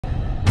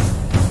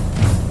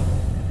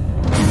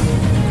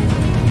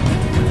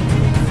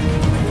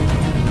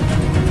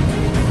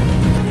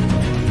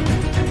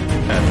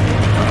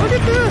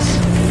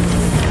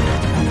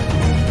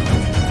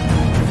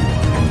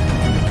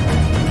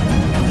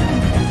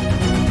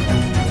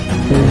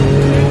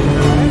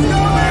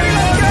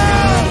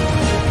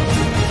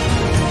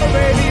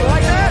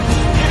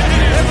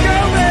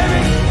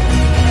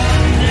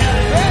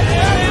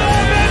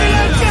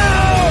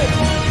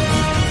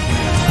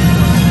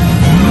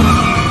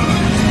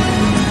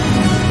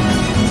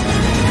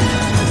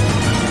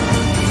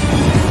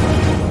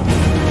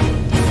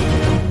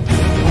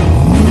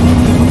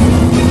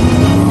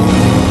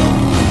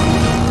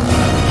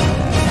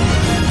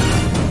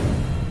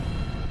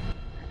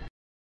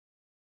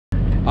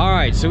All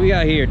right, so we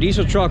got here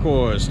Diesel Truck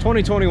Wars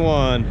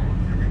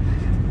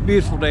 2021.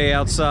 Beautiful day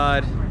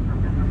outside.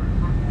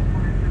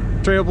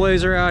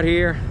 Trailblazer out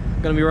here.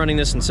 Gonna be running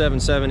this in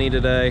 770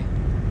 today.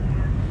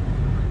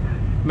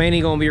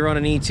 Manny gonna be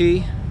running ET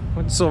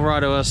with the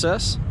Silverado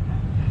SS.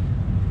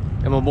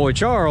 And my boy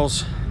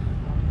Charles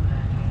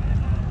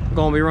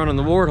gonna be running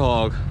the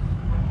Warthog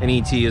and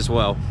ET as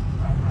well.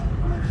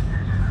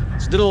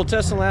 So did a little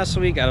testing last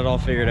week, got it all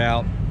figured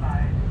out.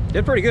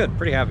 Did pretty good,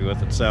 pretty happy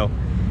with it. So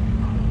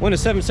went a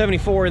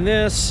 774 in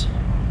this.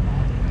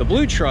 The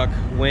blue truck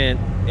went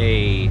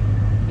a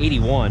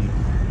 81,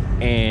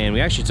 and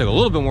we actually took a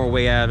little bit more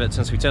weight out of it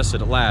since we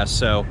tested it last.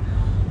 So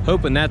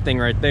hoping that thing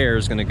right there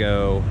is gonna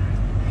go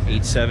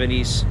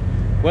 870s.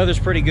 Weather's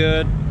pretty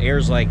good.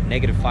 Air's like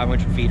negative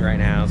 500 feet right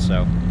now,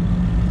 so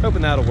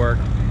hoping that'll work.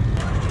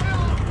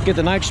 Get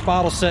the nitrous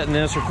bottle set in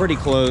this. We're pretty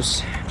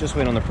close. Just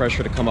waiting on the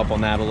pressure to come up on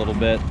that a little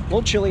bit. A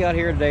little chilly out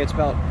here today. It's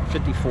about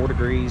 54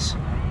 degrees.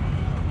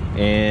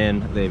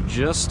 And they've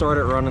just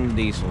started running the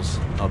diesels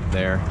up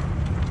there.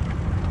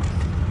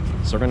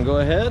 So we're gonna go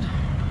ahead,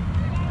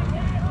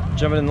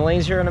 jumping in the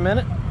lanes here in a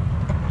minute.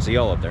 See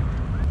y'all up there.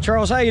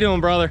 Charles, how you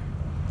doing, brother?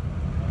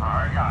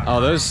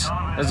 Oh, those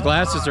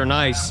glasses are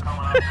nice.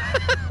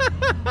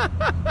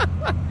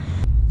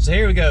 So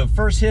here we go,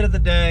 first hit of the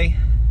day.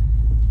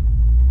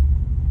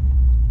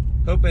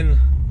 Hoping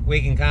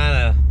we can kind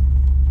of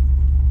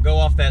go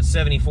off that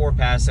 74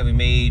 pass that we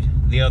made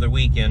the other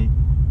weekend.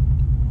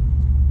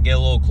 Get a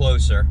little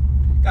closer.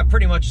 Got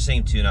pretty much the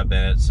same tune-up in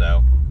it,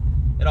 so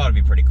it ought to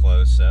be pretty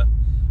close.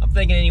 I'm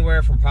thinking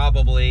anywhere from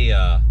probably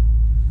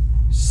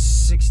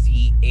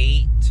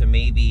 68 to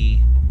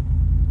maybe,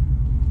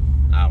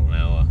 I don't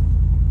know,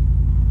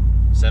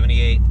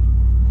 78.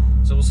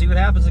 So we'll see what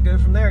happens and go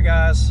from there,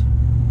 guys.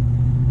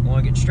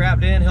 Want to get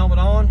strapped in, helmet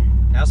on,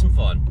 have some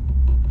fun.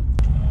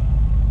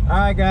 All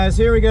right, guys,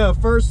 here we go.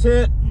 First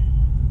hit,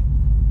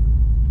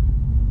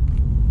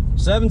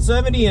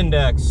 770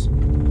 index.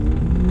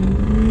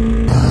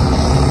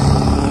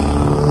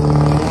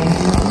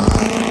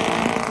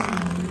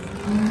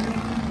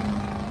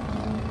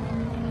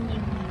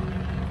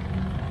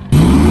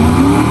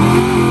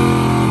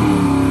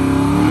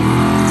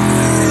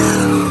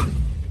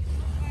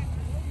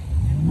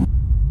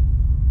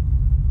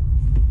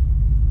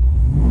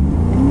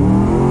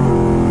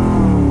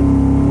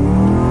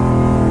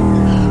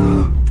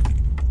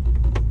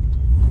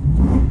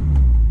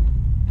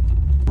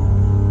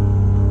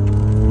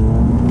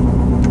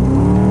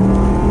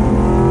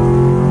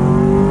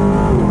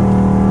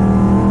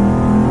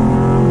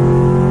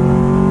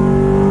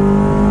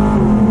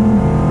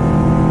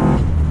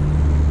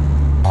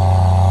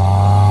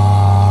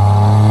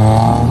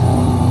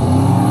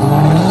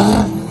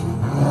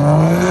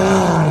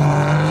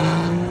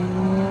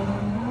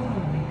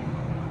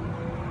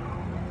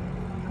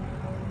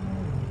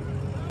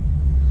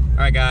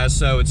 Alright guys,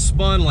 so it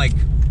spun like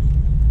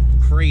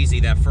crazy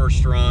that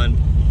first run.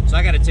 So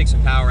I got to take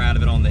some power out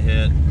of it on the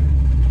hit.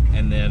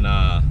 And then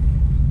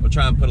we'll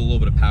try and put a little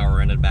bit of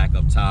power in it back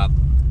up top.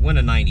 Went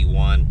a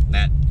 91.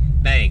 That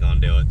ain't gonna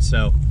do it.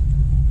 So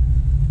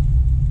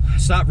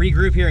stop,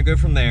 regroup here and go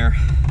from there.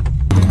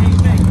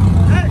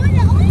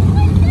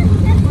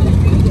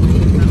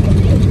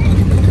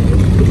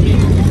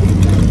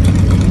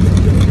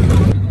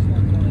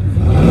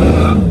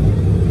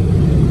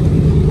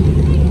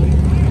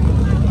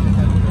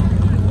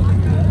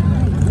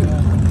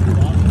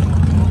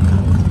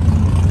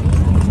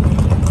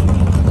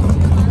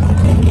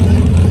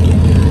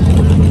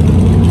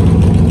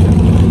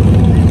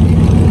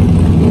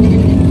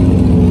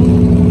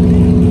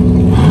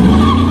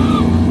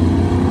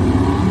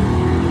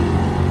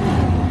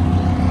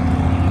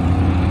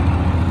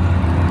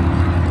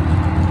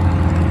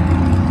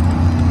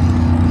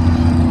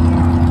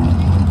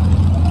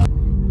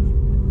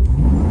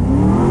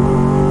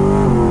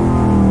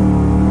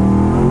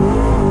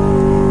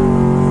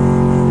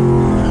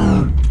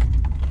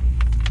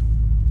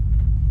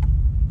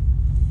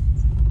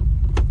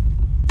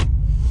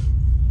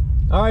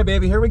 All right,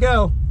 baby, here we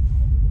go.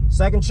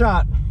 Second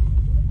shot.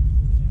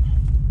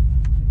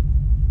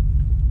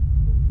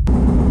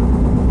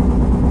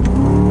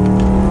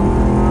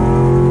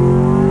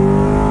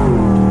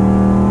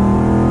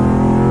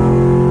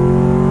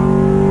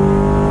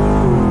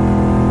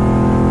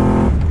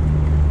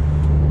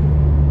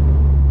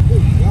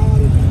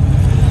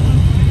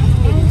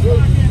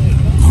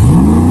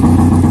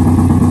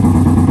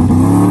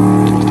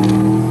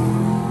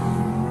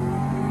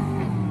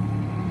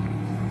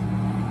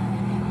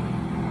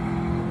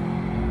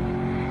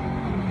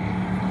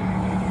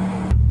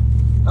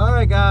 All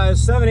right,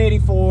 guys,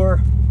 784.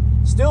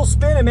 Still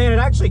spinning, man. It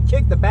actually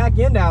kicked the back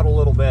end out a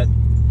little bit.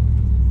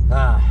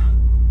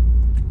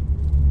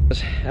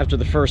 After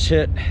the first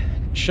hit,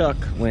 Chuck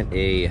went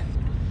a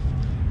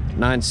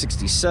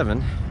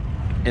 967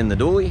 in the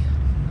dually.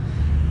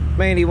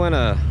 Mandy went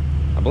a,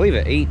 I believe,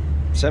 an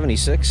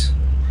 876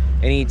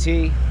 in ET.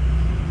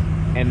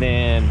 And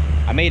then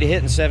I made a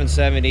hit in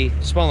 770,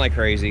 spun like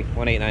crazy,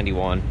 went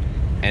 891.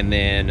 And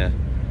then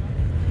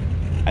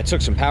I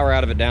took some power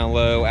out of it down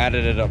low,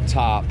 added it up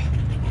top,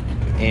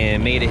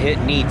 and made it hit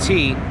an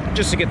ET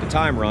just to get the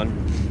time run.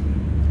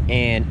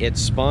 And it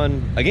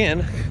spun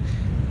again,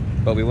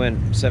 but we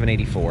went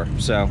 784.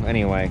 So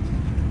anyway,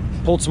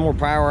 pulled some more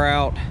power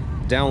out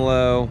down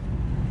low,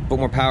 put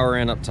more power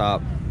in up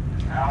top.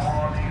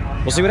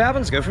 We'll see what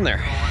happens, go from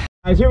there.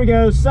 Guys, here we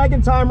go,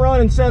 second time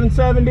run in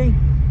 770.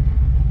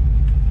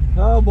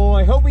 Oh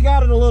boy, hope we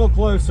got it a little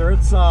closer.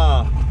 It's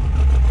kind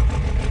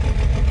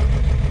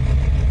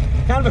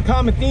of a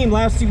common theme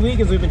last 2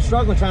 weeks as we've been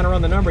struggling trying to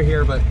run the number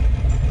here, but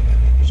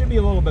it should be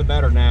a little bit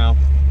better now.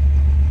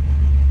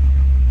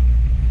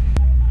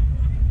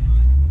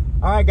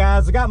 All right,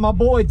 guys, I got my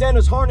boy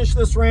Dennis harnessed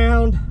this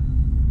round.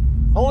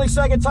 Only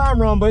second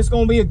time run, but it's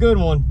gonna be a good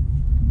one.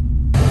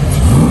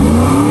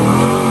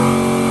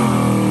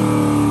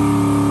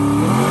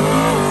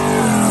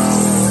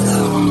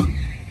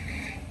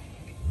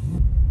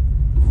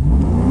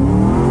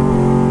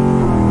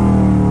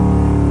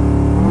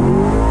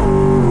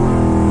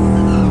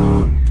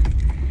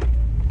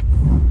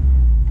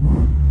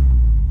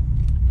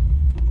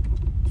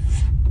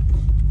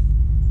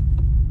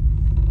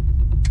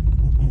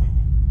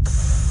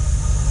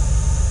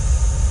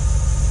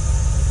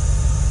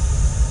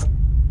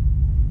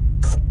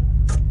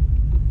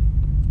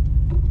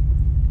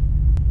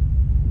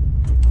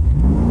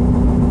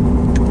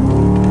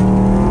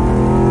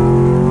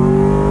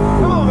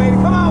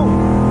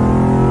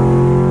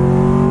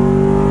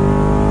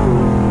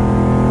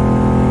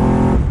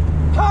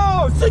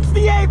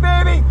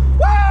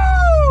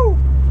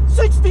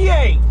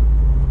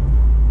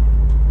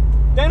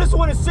 Dennis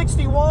one is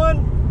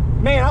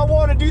 61. Man, I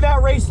want to do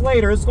that race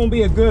later. It's going to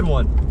be a good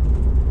one.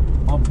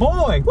 Oh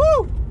boy,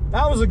 woo!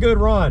 That was a good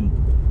run.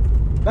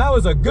 That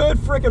was a good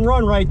freaking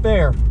run right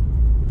there.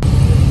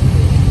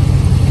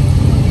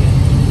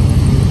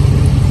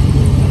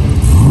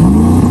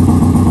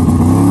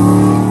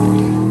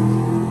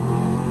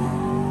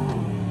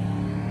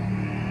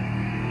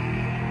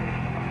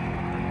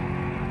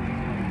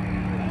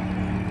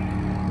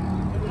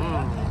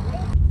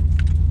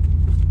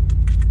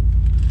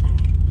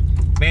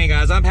 Man,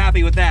 guys, I'm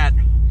happy with that.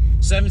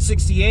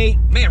 768,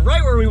 man,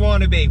 right where we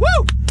want to be. Woo!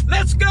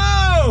 Let's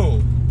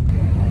go!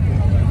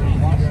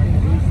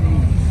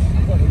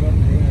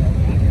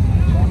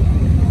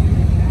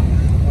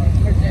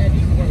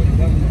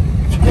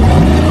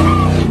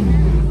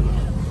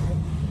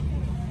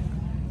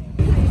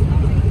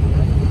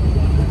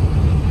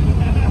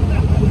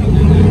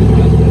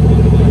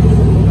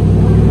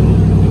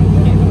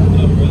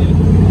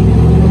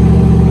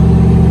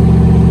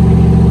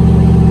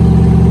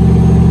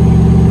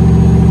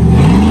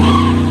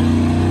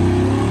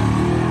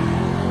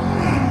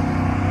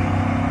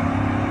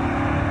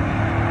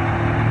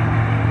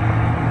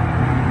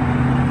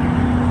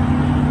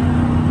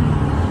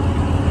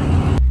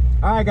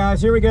 Alright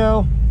guys, here we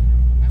go.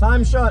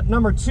 Time shot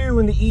number 2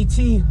 in the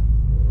ET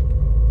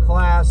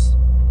class.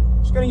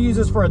 Just gonna use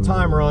this for a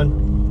time run.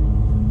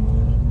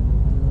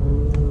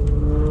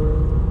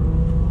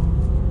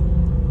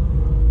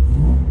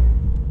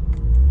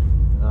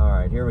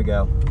 Alright, here we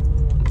go.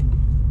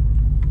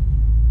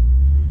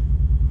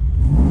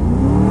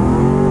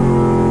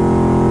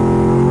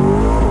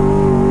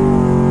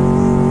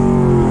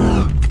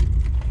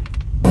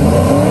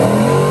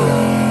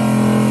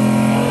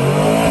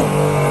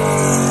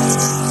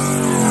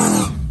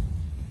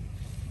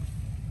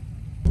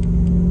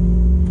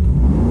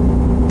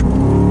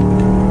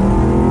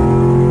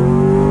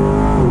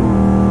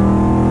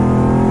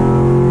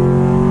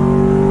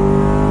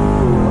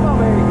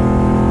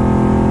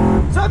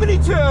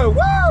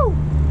 Woo!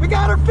 We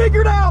got her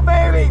figured out,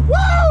 baby!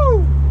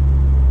 Woo!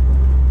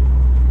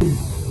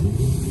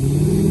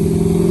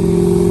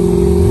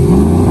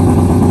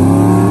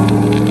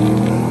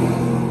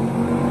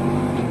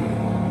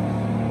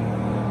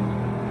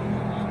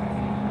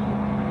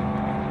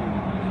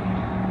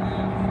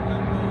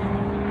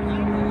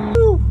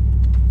 Woo!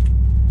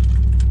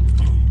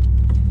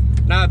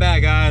 Not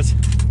bad, guys.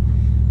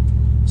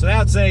 So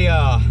that's a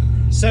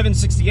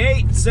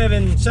 768,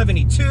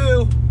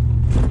 772.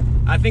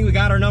 I think we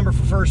got our number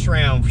for first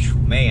round. Whew,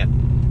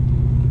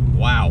 man,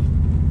 wow.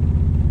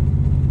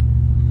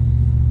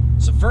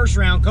 So first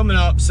round coming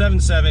up,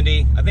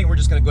 770. I think we're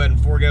just gonna go ahead and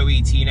forego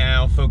ET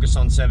now, focus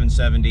on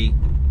 770.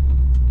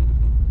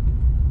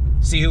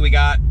 See who we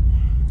got.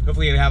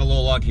 Hopefully we have a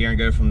little luck here and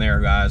go from there,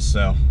 guys.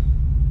 So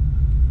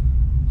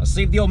let's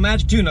see if the old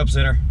magic tune-up's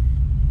in her.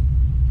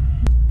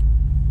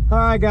 All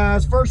right,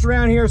 guys, first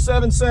round here,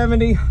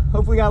 770.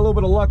 Hopefully we got a little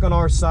bit of luck on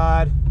our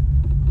side.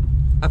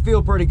 I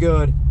feel pretty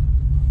good.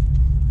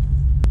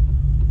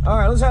 All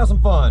right, let's have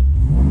some fun.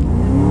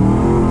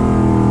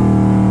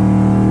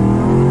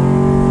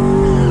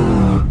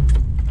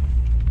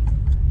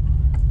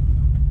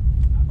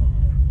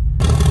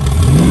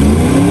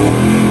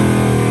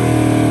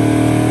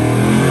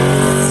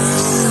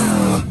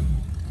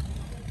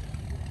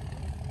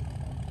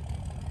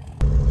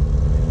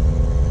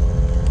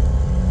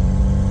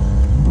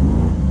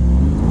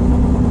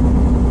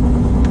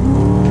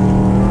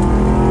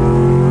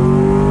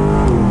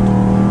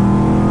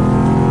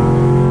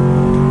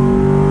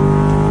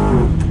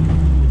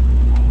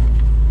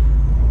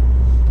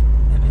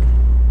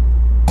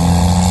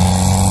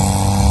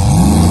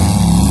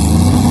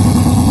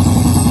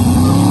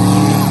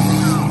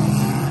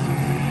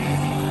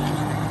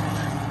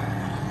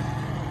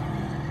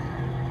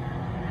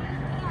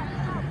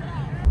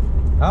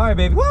 All right,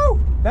 baby. Woo!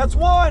 That's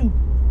one.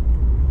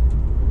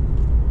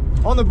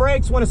 On the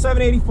brakes, went a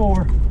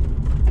 784.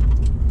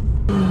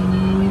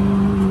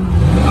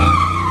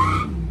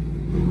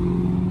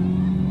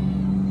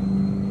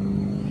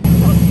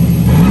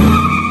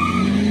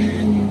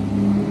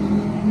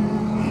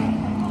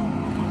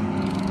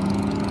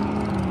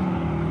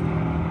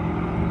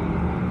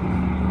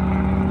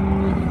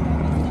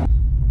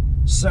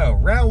 So,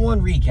 round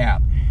one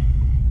recap.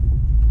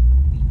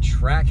 The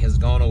track has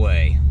gone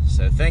away.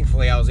 So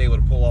thankfully I was able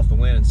to pull off the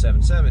win in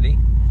 770.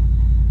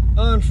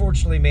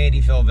 Unfortunately, Mandy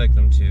fell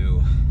victim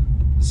to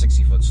the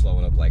 60-foot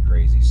slowing up like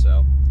crazy.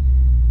 So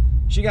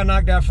she got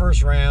knocked out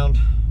first round.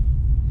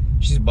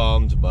 She's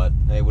bummed, but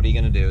hey, what are you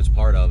gonna do? It's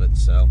part of it.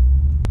 So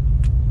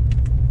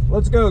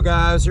let's go,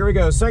 guys. Here we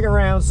go. Second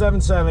round,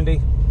 770.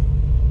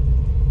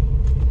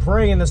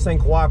 Praying this thing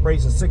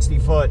cooperates at 60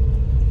 foot.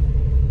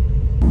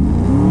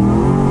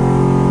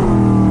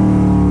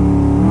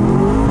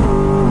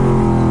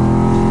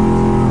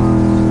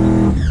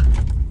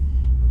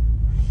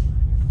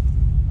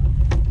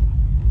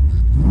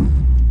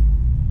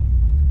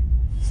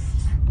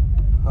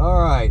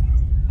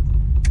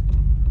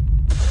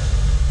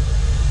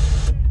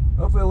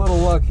 Hopefully a little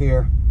luck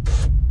here.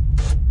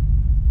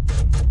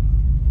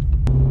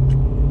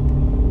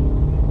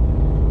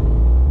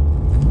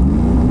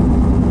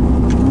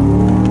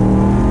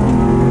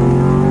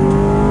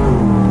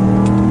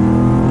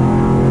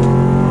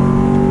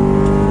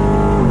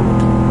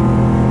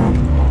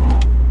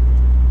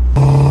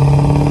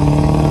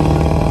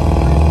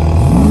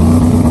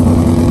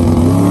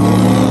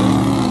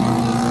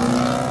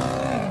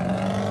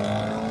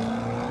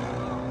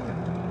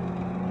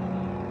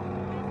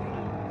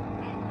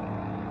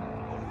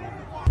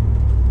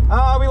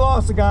 We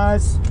lost it,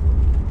 guys.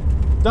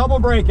 Double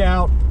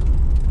breakout.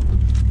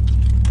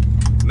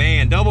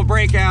 Man, double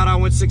breakout. I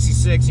went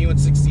 66, he went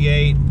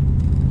 68.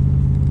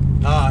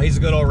 He's a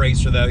good old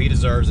racer, though. He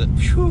deserves it.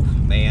 Whew,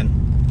 man.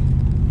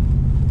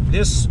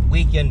 This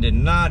weekend did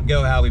not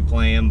go how we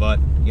planned,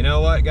 but you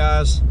know what,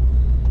 guys?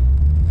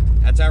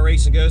 That's how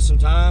racing goes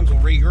sometimes.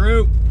 We'll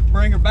regroup,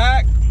 bring her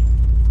back,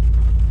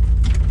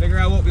 figure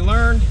out what we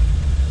learned,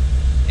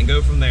 and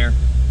go from there.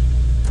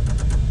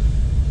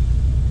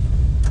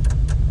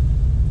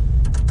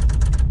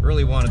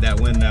 Really wanted that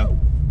win, though.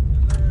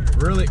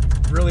 Really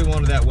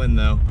wanted that win,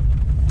 though.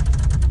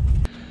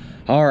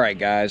 All right,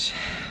 guys,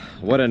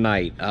 what a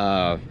night.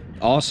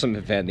 Awesome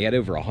event. They had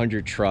over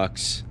 100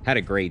 trucks. Had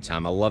a great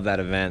time. I love that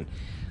event.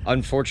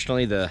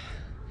 Unfortunately,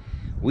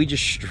 we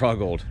just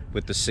struggled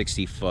with the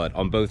 60 foot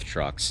on both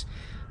trucks.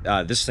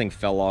 This thing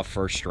fell off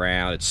first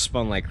round. It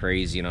spun like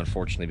crazy, and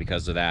unfortunately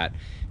because of that,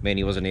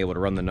 Mandy wasn't able to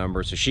run the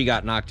numbers, so she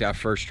got knocked out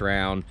first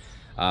round.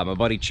 My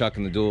buddy Chuck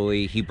in the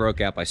dually, he broke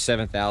out by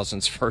 7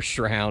 thousandths first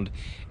round,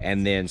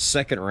 and then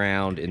second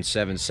round in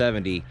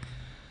 770,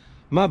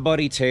 my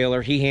buddy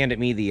Taylor, he handed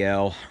me the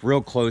L.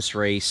 Real close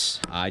race.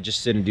 I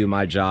just didn't do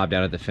my job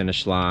down at the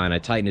finish line. I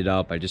tightened it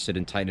up. I just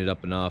didn't tighten it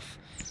up enough.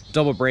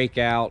 Double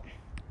breakout.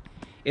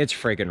 It's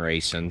freaking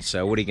racing,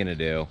 so what are you gonna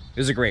do? It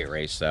was a great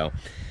race, though.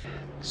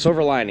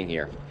 Silver lining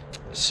here.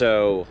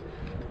 So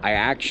I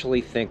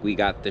actually think we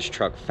got this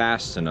truck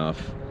fast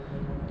enough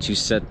to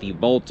set the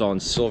bolt-on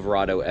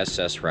Silverado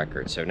SS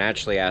record. So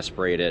naturally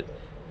aspirated,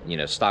 you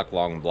know, stock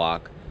long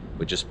block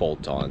with just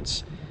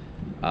bolt-ons.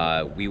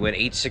 We went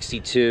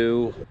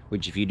 862,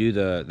 which if you do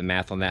the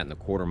math on that in the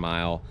quarter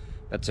mile,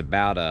 that's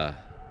about a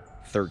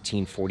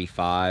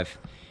 1345.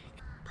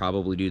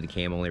 Probably do the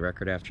cam only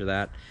record after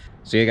that.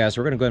 So yeah, guys,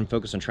 we're gonna go ahead and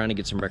focus on trying to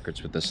get some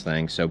records with this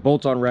thing. So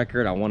bolt-on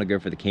record, I wanna go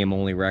for the cam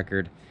only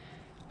record.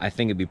 I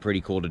think it'd be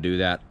pretty cool to do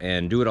that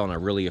and do it on a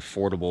really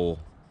affordable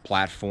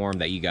platform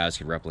that you guys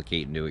can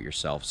replicate and do it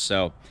yourself.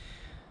 So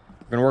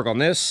we're gonna work on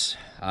this.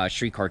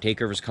 Streetcar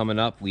Takeover's coming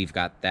up. We've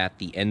got that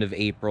the end of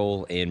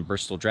April in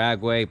Bristol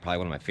Dragway, probably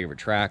one of my favorite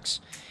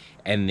tracks.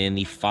 And then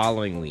the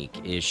following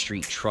week is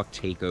Street Truck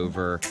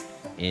Takeover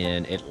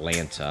in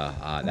Atlanta.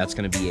 That's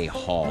gonna be a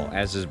haul,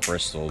 as is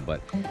Bristol,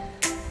 but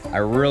I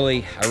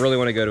really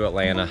want to go to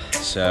Atlanta,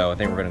 so I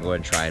think we're gonna go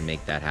ahead and try and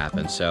make that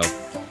happen. So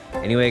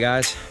anyway,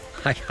 guys,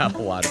 I got a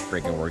lot of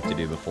freaking work to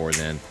do before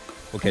then.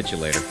 We'll catch you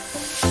later.